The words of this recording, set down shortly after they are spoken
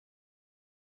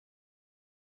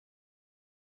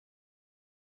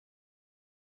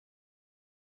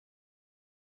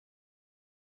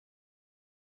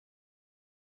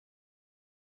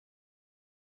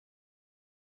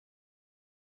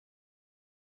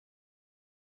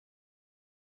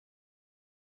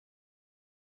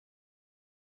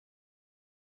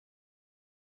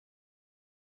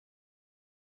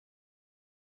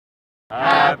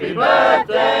Happy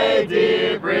birthday,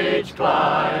 dear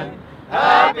BridgeClimb.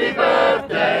 Happy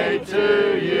birthday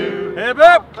to you. Hip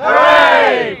hip!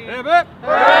 Hooray! Hip hip!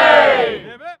 Hooray!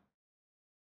 Hip hip!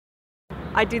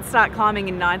 I did start climbing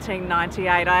in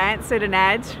 1998. I answered an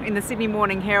ad in the Sydney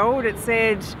Morning Herald. It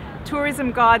said,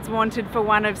 tourism guides wanted for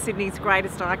one of Sydney's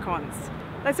greatest icons.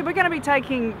 They said, we're going to be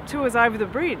taking tours over the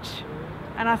bridge.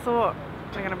 And I thought,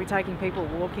 we're going to be taking people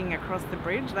walking across the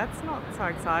bridge? That's not so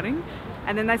exciting.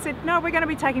 And then they said, no, we're going to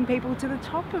be taking people to the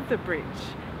top of the bridge.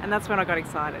 And that's when I got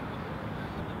excited.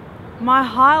 My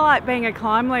highlight being a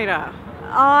climb leader.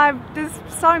 There's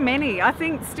so many. I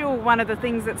think still one of the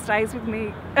things that stays with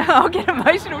me, I'll get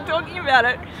emotional talking about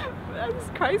it, it's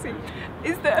crazy,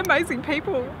 is the amazing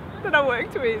people that I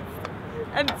worked with.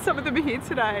 And some of them are here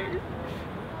today.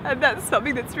 And that's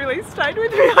something that's really stayed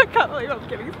with me. I can't believe I'm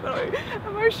getting so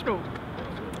emotional.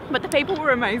 But the people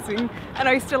were amazing. And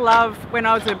I used to love, when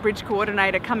I was a bridge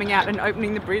coordinator, coming out and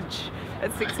opening the bridge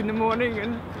at 6 in the morning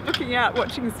and looking out,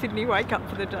 watching Sydney wake up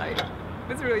for the day.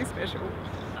 It was really special.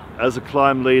 As a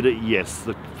climb leader, yes,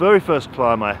 the very first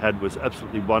climb I had was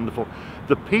absolutely wonderful.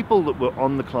 The people that were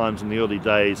on the climbs in the early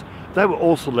days, they were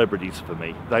all celebrities for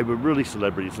me. They were really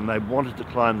celebrities, and they wanted to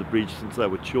climb the bridge since they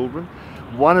were children.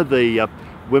 One of the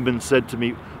women said to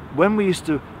me, when we used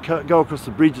to go across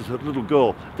the bridge as a little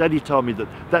girl, Daddy told me that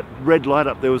that red light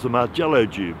up there was a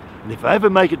Margello tube, and if I ever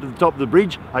make it to the top of the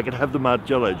bridge, I could have the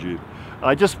Margello tube.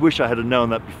 I just wish I had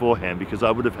known that beforehand, because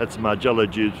I would have had some Margello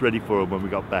tubes ready for them when we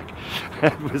got back.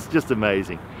 It was just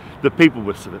amazing. The people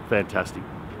were fantastic.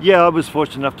 Yeah, I was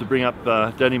fortunate enough to bring up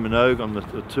Danny Minogue on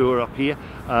the tour up here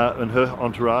and her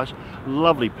entourage.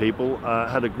 Lovely people,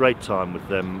 had a great time with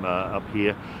them up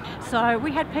here. So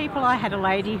we had people, I had a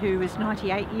lady who was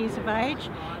 98 years of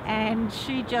age, and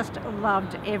she just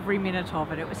loved every minute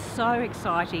of it. It was so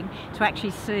exciting to actually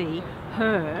see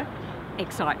her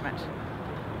excitement.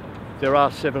 There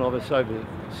are 7 of us over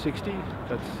 60.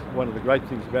 That's one of the great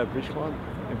things about BridgeClimb,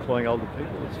 employing older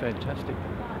people. It's fantastic.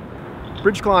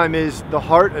 BridgeClimb is the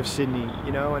heart of Sydney,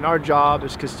 you know, and our job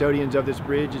as custodians of this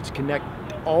bridge is to connect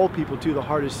all people to the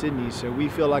heart of Sydney. So we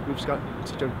feel like we've got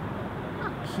such a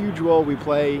huge role we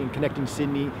play in connecting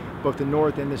Sydney, both the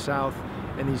north and the south,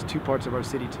 and these two parts of our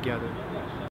city together.